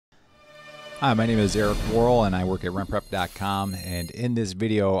Hi, my name is Eric Worrell and I work at rentprep.com, and in this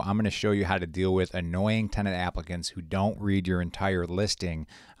video I'm going to show you how to deal with annoying tenant applicants who don't read your entire listing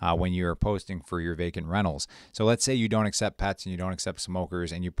when you're posting for your vacant rentals. So let's say you don't accept pets and you don't accept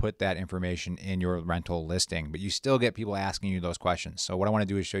smokers and you put that information in your rental listing, but you still get people asking you those questions. So what I want to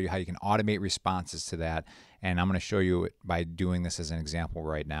do is show you how you can automate responses to that, and I'm going to show you it by doing this as an example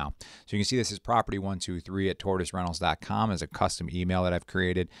right now. So you can see this is property123 at tortoiserentals.com as a custom email that I've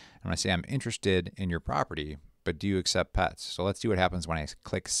created. I'm going to say I'm interested in your property, but do you accept pets? So let's see what happens when I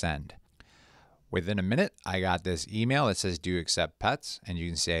click send. Within a minute, I got this email that says, do you accept pets? And you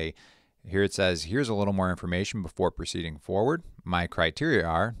can say, here it says, here's a little more information before proceeding forward. My criteria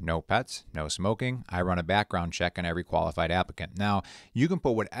are no pets, no smoking. I run a background check on every qualified applicant. Now, you can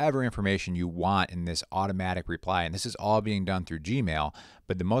put whatever information you want in this automatic reply, and this is all being done through Gmail.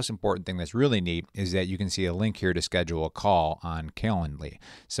 But the most important thing that's really neat is that you can see a link here to schedule a call on Calendly.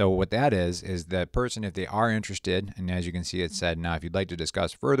 So what that is the person, if they are interested, and as you can see it said, now if you'd like to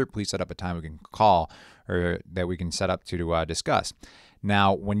discuss further, please set up a time we can call or that we can set up to discuss.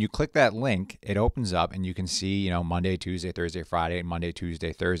 Now, when you click that link, it opens up and you can see, Monday, Tuesday, Thursday, Friday, Monday,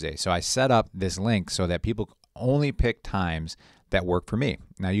 Tuesday, Thursday. So I set up this link so that people only pick times that work for me.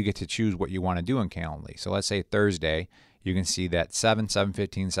 Now you get to choose what you want to do in Calendly. So let's say Thursday, you can see that 7,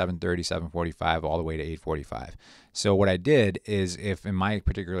 7:15, 7:30, 7:45, all the way to 8:45. So what I did is, if in my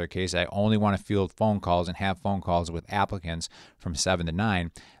particular case, I only want to field phone calls and have phone calls with applicants from 7 to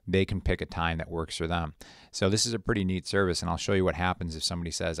 9, they can pick a time that works for them. So this is a pretty neat service, and I'll show you what happens if somebody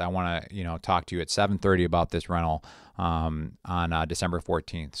says, I want to, talk to you at 7:30 about this rental on December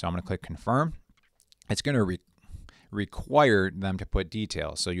 14th. So I'm going to click confirm. It's going to require them to put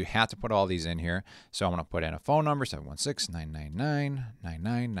details. So you have to put all these in here. So I'm going to put in a phone number,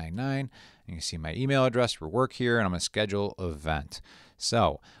 716-999-9999. You can see my email address for work here, and I'm going to schedule event.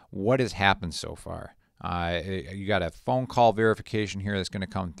 So what has happened so far? You got a phone call verification here that's going to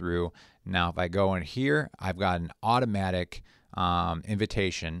come through. Now, if I go in here, I've got an automatic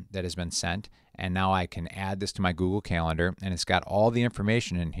invitation that has been sent. And now I can add this to my Google Calendar, and it's got all the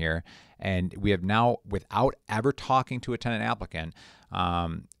information in here. And we have now, without ever talking to a tenant applicant,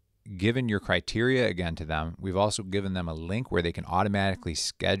 given your criteria again to them. We've also given them a link where they can automatically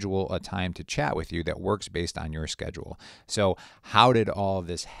schedule a time to chat with you that works based on your schedule. So how did all of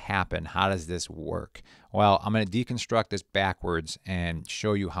this happen? How does this work? Well, I'm going to deconstruct this backwards and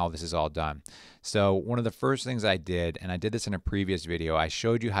show you how this is all done. So one of the first things I did, and I did this in a previous video, I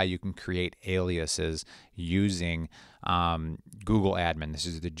showed you how you can create aliases using Google Admin. This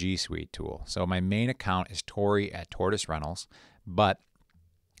is the G Suite tool. So my main account is Tori at Tortoise Rentals, but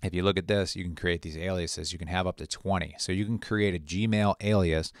if you look at this, you can create these aliases. You can have up to 20. So you can create a Gmail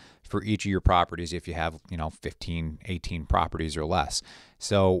alias for each of your properties if you have, 15, 18 properties or less.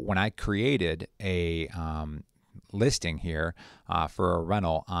 So when I created a listing here for a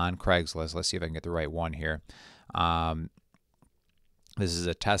rental on Craigslist, let's see if I can get the right one here. This is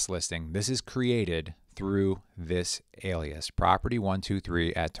a test listing. This is created through this alias,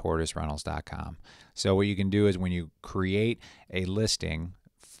 property123 at tortoiserentals.com. So what you can do is when you create a listing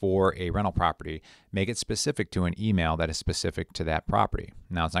for a rental property, make it specific to an email that is specific to that property.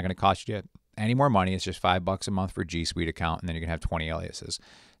 Now, it's not going to cost you any more money. It's just $5 a month for a G Suite account, and then you can have 20 aliases.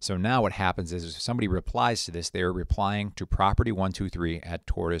 So now what happens is if somebody replies to this, they're replying to property123 at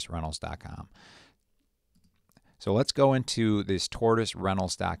tortoiserentals.com. So let's go into this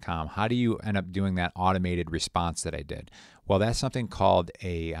tortoiserentals.com. How do you end up doing that automated response that I did? Well, that's something called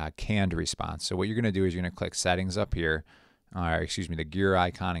a canned response. So what you're going to do is you're going to click settings up here, the gear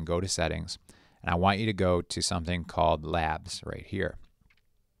icon, and go to settings. And I want you to go to something called labs right here.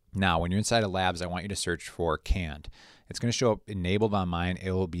 Now, when you're inside of labs, I want you to search for canned. It's going to show up enabled on mine.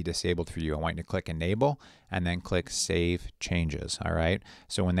 It will be disabled for you. I want you to click enable and then click save changes. All right.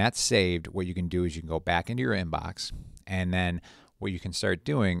 So when that's saved, what you can do is you can go back into your inbox, and then what you can start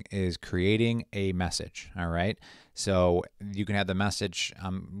doing is creating a message. All right. So you can have the message,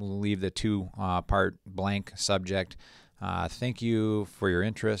 we'll leave the two-part blank subject. Thank you for your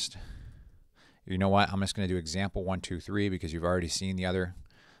interest. You know what? I'm just going to do example 1, 2, 3 because you've already seen the other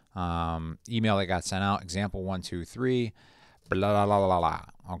email that got sent out. Example 1, 2, 3. Blah, blah, blah, blah, blah.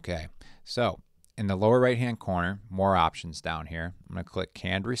 Okay. So in the lower right-hand corner, more options down here. I'm going to click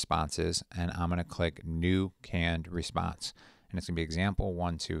canned responses, and I'm going to click new canned response. And it's going to be example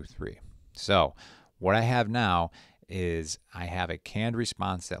 1, 2, 3. So what I have now is I have a canned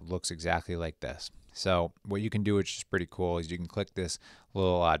response that looks exactly like this. So what you can do, which is pretty cool, is you can click this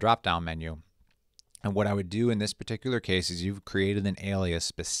little drop-down menu, And what I would do in this particular case is you've created an alias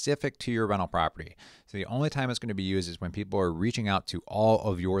specific to your rental property. So the only time it's going to be used is when people are reaching out to all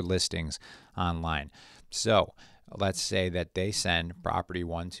of your listings online. So let's say that they send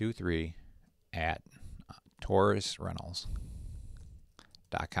property123 at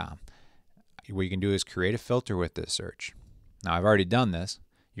taurusrentals.com. What you can do is create a filter with this search. Now I've already done this.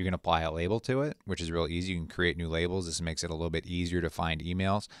 You can apply a label to it, which is real easy. You can create new labels. This makes it a little bit easier to find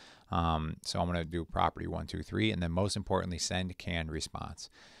emails. So I'm going to do property123, and then most importantly, send canned response.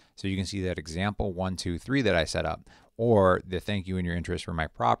 So you can see that example 123 that I set up, or the thank you and your interest for my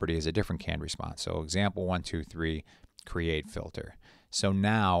property is a different canned response. So example 123, create filter. So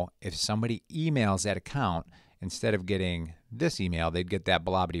now if somebody emails that account, instead of getting this email, they'd get that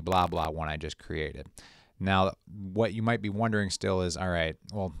blah, blah, blah, blah one I just created. Now, what you might be wondering still is, all right,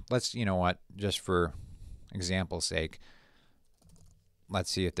 well, let's, you know what, just for example's sake, let's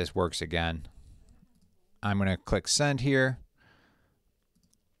see if this works again. I'm going to click send here.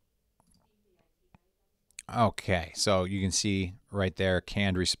 Okay, so you can see right there,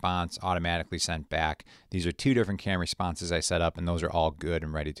 canned response automatically sent back. These are two different canned responses I set up, and those are all good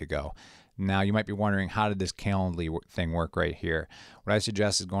and ready to go. Now, you might be wondering, how did this Calendly thing work right here? What I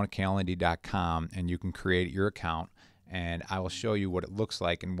suggest is going to calendly.com, and you can create your account, and I will show you what it looks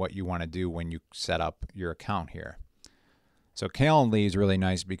like and what you want to do when you set up your account here. So Calendly is really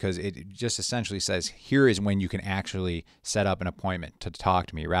nice because it just essentially says, here is when you can actually set up an appointment to talk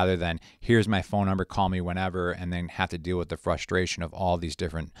to me, rather than here's my phone number, call me whenever, and then have to deal with the frustration of all these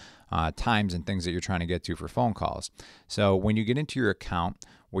different times and things that you're trying to get to for phone calls. So when you get into your account,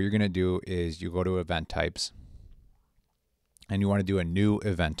 what you're going to do is you go to event types, and you want to do a new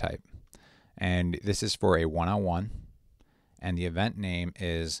event type. And this is for a one-on-one, and the event name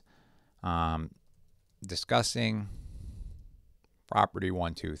is discussing property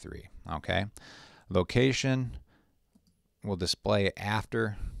 123. Okay. Location will display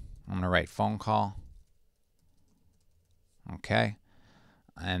after. I'm going to write phone call. Okay.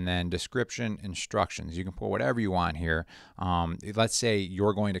 And then description, instructions. You can put whatever you want here. Let's say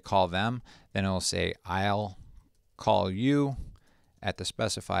you're going to call them, then it'll say, I'll call you at the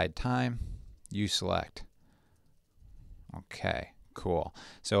specified time. You select. Okay. Cool.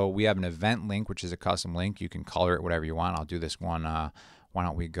 So we have an event link, which is a custom link. You can color it whatever you want. I'll do this one. Why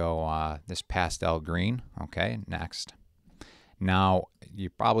don't we go this pastel green? Okay, next. Now, you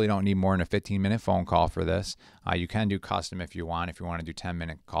probably don't need more than a 15-minute phone call for this. You can do custom if you want to do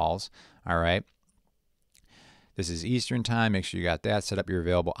 10-minute calls. All right. This is Eastern time. Make sure you got that. Set up your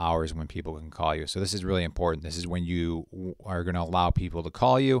available hours when people can call you. So this is really important. This is when you are going to allow people to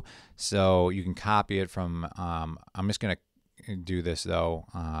call you. So you can copy it from, I'm just going to do this though,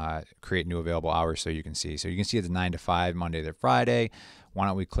 create new available hours so you can see. So you can see it's 9 to 5, Monday to Friday. Why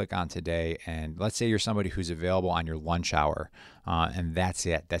don't we click on today? And let's say you're somebody who's available on your lunch hour, and that's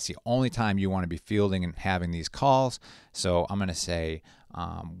it. That's the only time you want to be fielding and having these calls. So I'm going to say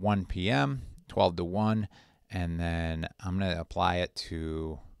 1 p.m., 12 to 1, and then I'm going to apply it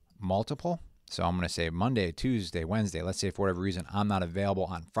to multiple. So I'm going to say Monday, Tuesday, Wednesday. Let's say for whatever reason I'm not available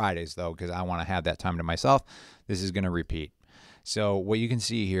on Fridays though, because I want to have that time to myself. This is going to repeat. So what you can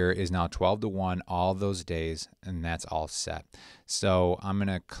see here is now 12 to 1 all those days, and that's all set. So I'm going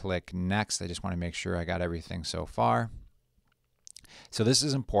to click next. I just want to make sure I got everything so far. So this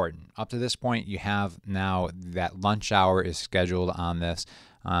is important. Up to this point, you have now that lunch hour is scheduled on this,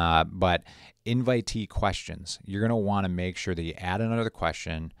 but invitee questions. You're going to want to make sure that you add another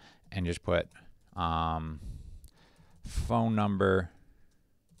question and just put phone number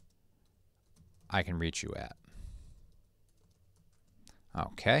I can reach you at.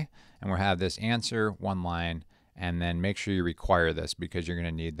 Okay, and we'll have this answer, one line, and then make sure you require this because you're going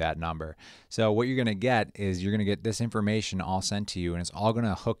to need that number. So what you're going to get is you're going to get this information all sent to you, and it's all going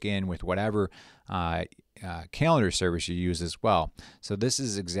to hook in with whatever calendar service you use as well. So this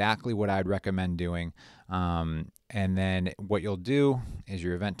is exactly what I'd recommend doing. And then what you'll do is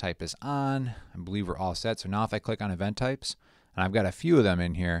your event type is on. I believe we're all set. So now if I click on event types, and I've got a few of them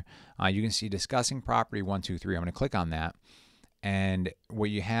in here, you can see discussing property 123. I'm going to click on that. And what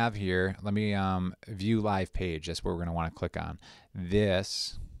you have here, let me view live page. That's what we're going to want to click on.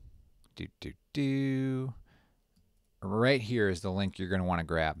 This, right here is the link you're going to want to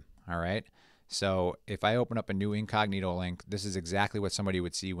grab. All right. So if I open up a new incognito link, this is exactly what somebody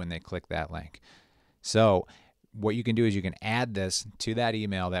would see when they click that link. So what you can do is you can add this to that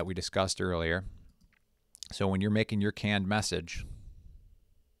email that we discussed earlier. So when you're making your canned message,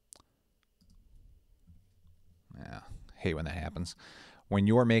 hate when that happens. When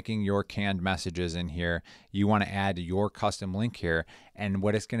you're making your canned messages in here, you want to add your custom link here. And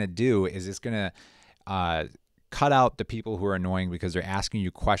what it's going to do is it's going to cut out the people who are annoying because they're asking you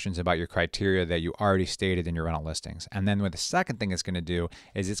questions about your criteria that you already stated in your rental listings. And then what the second thing it's going to do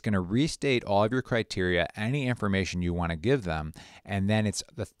is it's going to restate all of your criteria, any information you want to give them. And then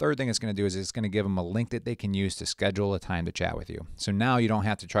the third thing it's going to do is it's going to give them a link that they can use to schedule a time to chat with you. So now you don't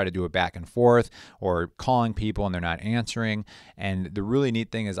have to try to do it back and forth or calling people and they're not answering. And the really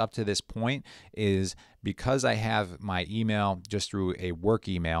neat thing is up to this point is because I have my email just through a work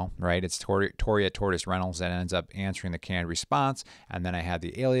email, right? It's Tori at Tortoise Rentals that ends up answering the canned response. And then I have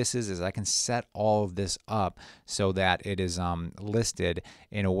the aliases is I can set all of this up so that it is listed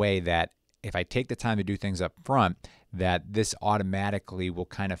in a way that if I take the time to do things up front, that this automatically will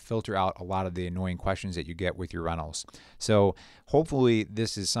kind of filter out a lot of the annoying questions that you get with your rentals. So hopefully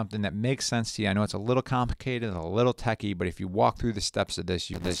this is something that makes sense to you. I know it's a little complicated, a little techy, but if you walk through the steps of this,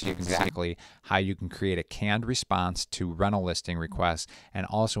 you can see exactly how you can create a canned response to rental listing requests, and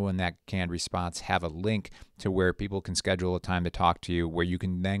also in that canned response have a link to where people can schedule a time to talk to you, where you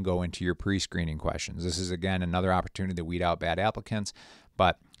can then go into your pre-screening questions. This is, again, another opportunity to weed out bad applicants,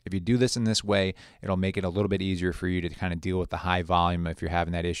 but if you do this in this way, it'll make it a little bit easier for you to kind of deal with the high volume if you're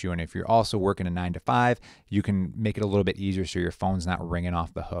having that issue. And if you're also working a 9 to 5, you can make it a little bit easier so your phone's not ringing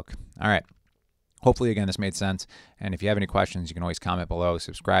off the hook. All right. Hopefully, again, this made sense. And if you have any questions, you can always comment below.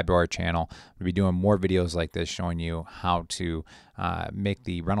 Subscribe to our channel. We'll be doing more videos like this showing you how to make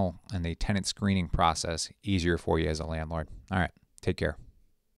the rental and the tenant screening process easier for you as a landlord. All right. Take care.